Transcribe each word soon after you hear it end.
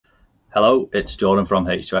Hello, it's Jordan from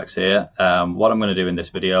h2x here. What I'm going to do in this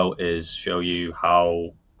video is show you how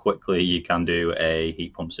quickly you can do a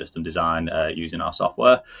heat pump system design using our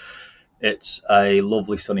software. It's a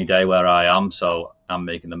lovely sunny day where I am, so I'm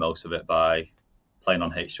making the most of it by playing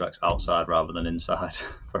on h2x outside rather than inside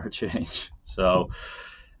for a change. So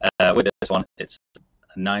with this one, it's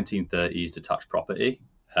a 1930s detached property.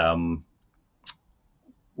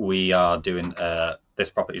 We are doing this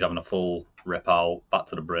property is having a full rip out back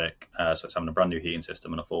to the brick, so it's having a brand new heating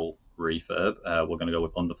system and a full refurb. We're going to go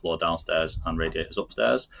with underfloor downstairs and radiators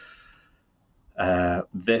upstairs.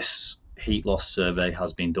 This heat loss survey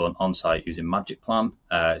has been done on site using Magic Plan.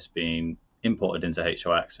 It's been imported into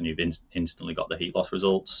h2x and you've instantly got the heat loss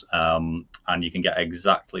results, and you can get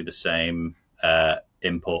exactly the same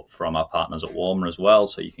input from our partners at Warmer as well.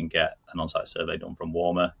 So you can get an on-site survey done from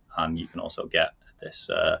Warmer, and you can also get this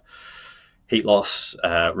heat loss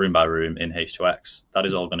room by room in h2x. That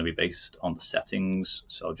is all going to be based on the settings.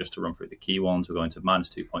 So just to run through the key ones, we're going to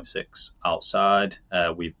 -2.6 outside.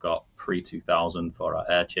 We've got pre-2000 for our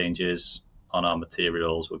air changes. On our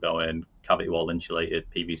materials, we're going cavity wall insulated,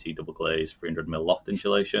 PVC double glazed, 300mm loft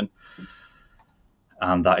insulation.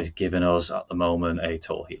 And that is giving us at the moment a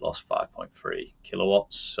total heat loss 5.3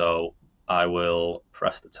 kilowatts. So I will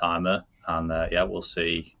press the timer and yeah, we'll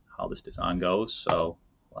see how this design goes. So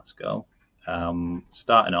let's go.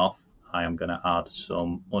 Starting off, I am going to add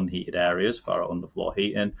some unheated areas for our underfloor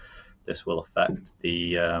heating. This will affect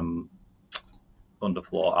the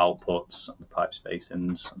underfloor outputs, the pipe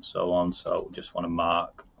spacings and so on. So we just want to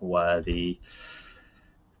mark where the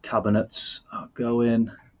cabinets are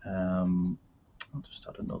going. I'll just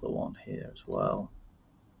add another one here as well.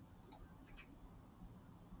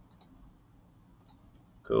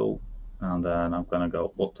 Cool. And then I'm going to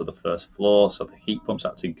go up to the first floor. So the heat pump's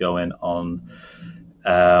actually going on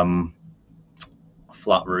a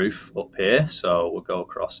flat roof up here. So we'll go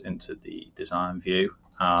across into the design view.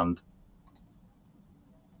 And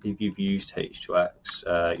if you've used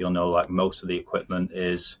h2x, you'll know like most of the equipment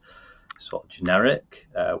is sort of generic.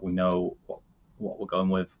 We know what we're going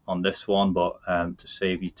with on this one, but to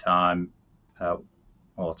save you time,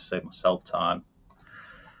 or to save myself time,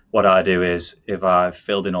 what I do is if I've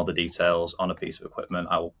filled in all the details on a piece of equipment,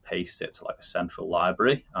 I will paste it to like a central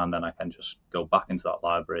library, and then I can just go back into that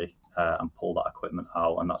library and pull that equipment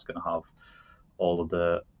out, and that's going to have all of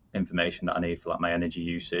the information that I need for like my energy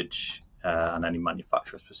usage and any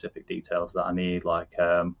manufacturer specific details that I need, like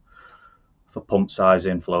for pump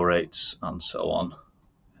sizing, flow rates, and so on.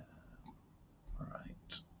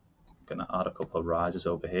 Going to add a couple of risers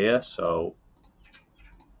over here so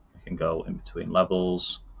we can go in between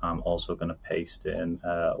levels. I'm also going to paste in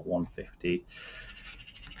a 150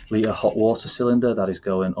 litre hot water cylinder that is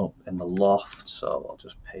going up in the loft, so I'll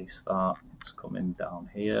just paste that. It's coming down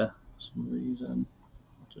here for some reason.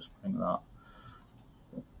 I'll just bring that up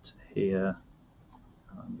to here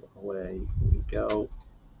and away we go.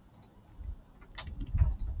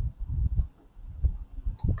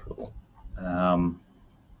 Cool.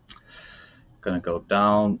 Going to go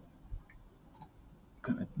down,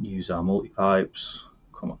 going to use our multi-pipes,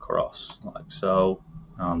 come across like so,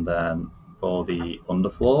 and then for the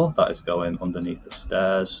underfloor, that is going underneath the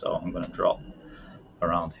stairs, so I'm going to drop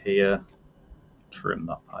around here, trim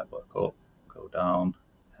that pipework up, go down,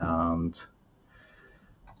 and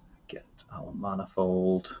get our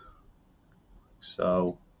manifold.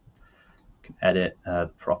 So we can edit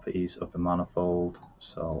the properties of the manifold,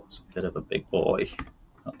 so it's a bit of a big boy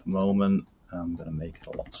at the moment. I'm going to make it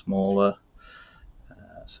a lot smaller.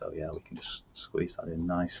 So yeah, we can just squeeze that in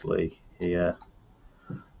nicely here,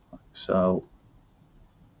 like so.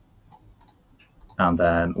 And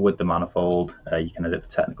then with the manifold, you can edit the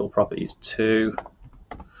technical properties too.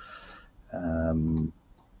 And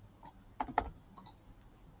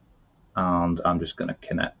I'm just going to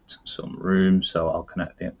connect some rooms. So I'll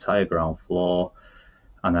connect the entire ground floor,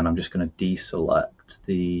 and then I'm just going to deselect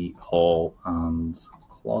the hall and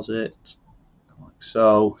closet. Like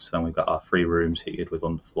so. So then we've got our 3 rooms heated with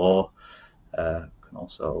underfloor. Can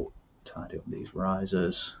also tidy up these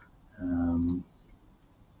risers.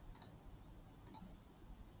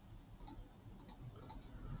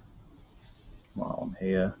 While I'm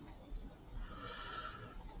here.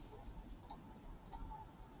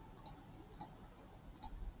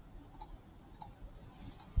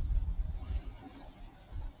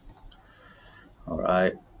 All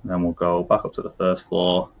right, then we'll go back up to the first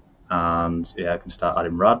floor. And yeah, I can start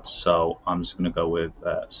adding rads. So I'm just going to go with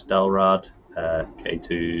Stelrad,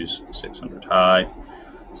 K2s 600 high.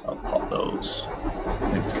 So I'll pop those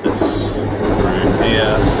into this room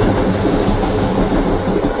here.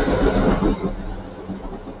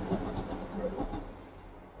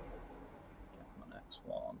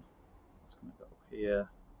 here.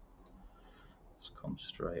 Just come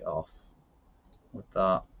straight off with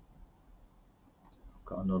that.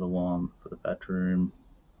 Got another one for the bedroom.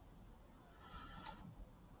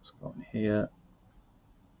 Let's go in here.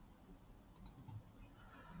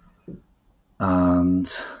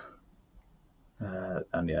 And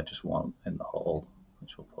yeah, just one in the hall,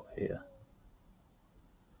 which we'll put here.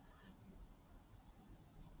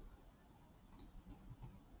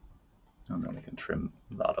 And then we can trim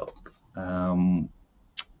that up.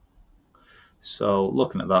 So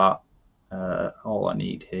looking at that, all I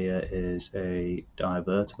need here is a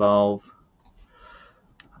diverter valve.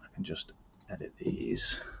 I can just edit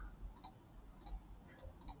these.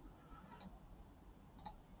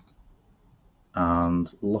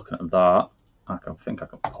 And looking at that, I think I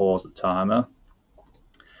can pause the timer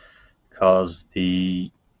because the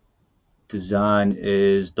design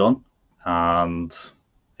is done. And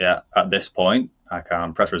yeah, at this point, I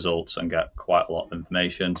can press results and get quite a lot of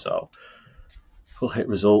information. So we'll hit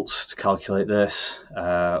results to calculate this.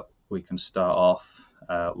 We can start off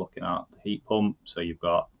looking at the heat pump. So you've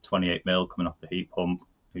got 28 mil coming off the heat pump.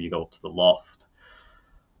 If you go up to the loft,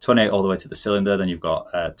 28 all the way to the cylinder, then you've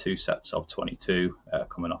got 2 sets of 22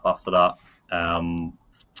 coming off after that.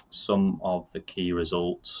 Some of the key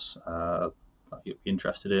results that you'll be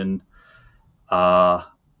interested in are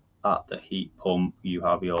at the heat pump, you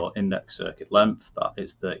have your index circuit length, that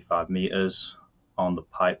is 35 meters. On the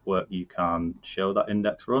pipe work, you can show that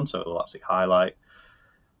index run, so it will actually highlight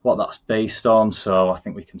what that's based on. So I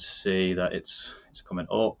think we can see that it's coming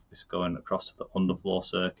up, it's going across to the underfloor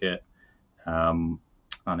circuit, and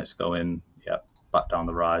it's going back down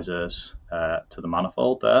the risers to the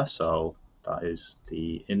manifold there. So that is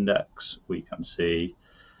the index. We can see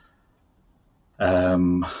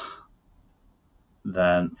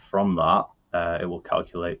then from that it will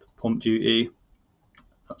calculate the pump duty.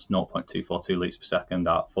 That's 0.242 litres per second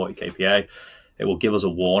at 40 kPa. It will give us a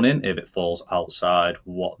warning if it falls outside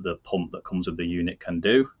what the pump that comes with the unit can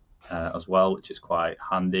do as well, which is quite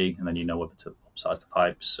handy, and then you know whether to upsize the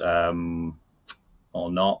pipes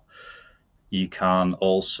or not. You can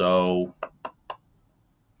also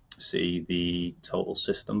see the total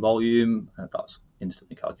system volume. That's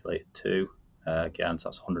instantly calculated too. Again, so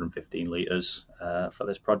that's 115 litres for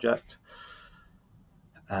this project.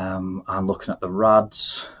 And looking at the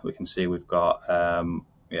rads, we can see we've got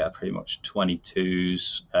pretty much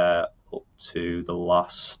 22s up to the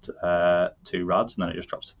last 2 rads, and then it just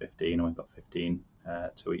drops to 15, and we've got 15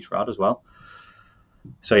 to each rad as well.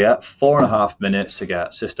 So yeah, 4.5 minutes to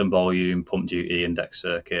get system volume, pump duty, index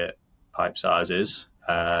circuit, pipe sizes.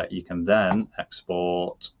 You can then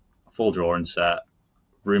export a full drawing set,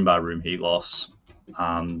 room by room heat loss,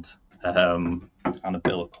 and a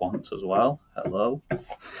bill of quants as well. Hello.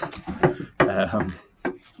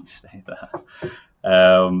 Stay there.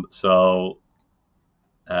 So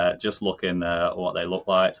just looking at what they look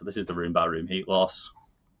like. So this is the room by room heat loss.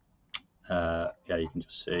 Yeah, you can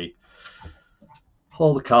just see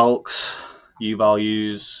all the calcs, U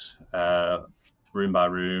values, room by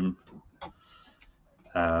room,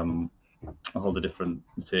 all the different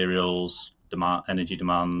materials, demand, energy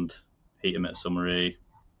demand, heat emitter summary,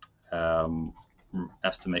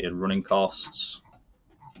 estimated running costs,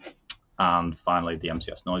 and finally the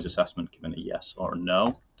MCS noise assessment, given a yes or a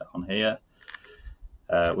no down here.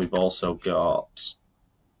 We've also got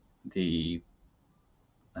the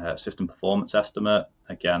system performance estimate.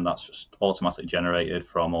 Again, that's just automatically generated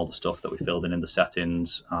from all the stuff that we filled in the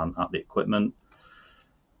settings and at the equipment.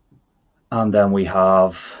 And then we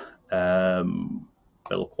have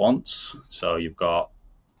bill of quants. So you've got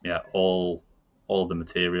all the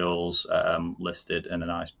materials listed in a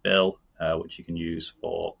nice bill, which you can use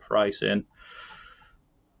for pricing.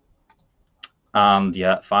 And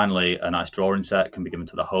finally, a nice drawing set can be given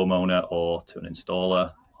to the homeowner or to an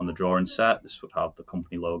installer. On the drawing set, this would have the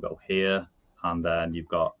company logo here, and then you've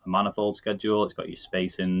got a manifold schedule. It's got your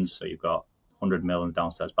spacings, so you've got 100 mil in the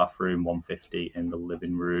downstairs bathroom, 150 in the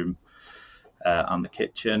living room and the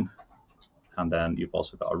kitchen. And then you've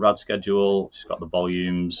also got a rad schedule, which has got the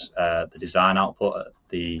volumes, the design output,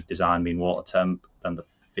 the design mean water temp, then the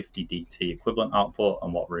 50 DT equivalent output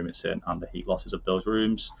and what room it's in, and the heat losses of those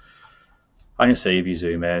rooms. And you see, if you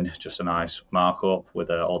zoom in, just a nice markup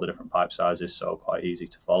with all the different pipe sizes, so quite easy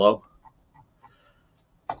to follow.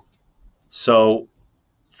 So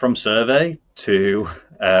from survey to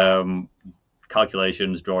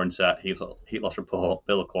calculations, drawing set, heat loss report,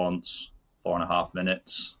 bill of quants, 4.5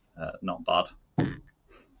 minutes, not bad.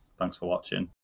 Thanks for watching.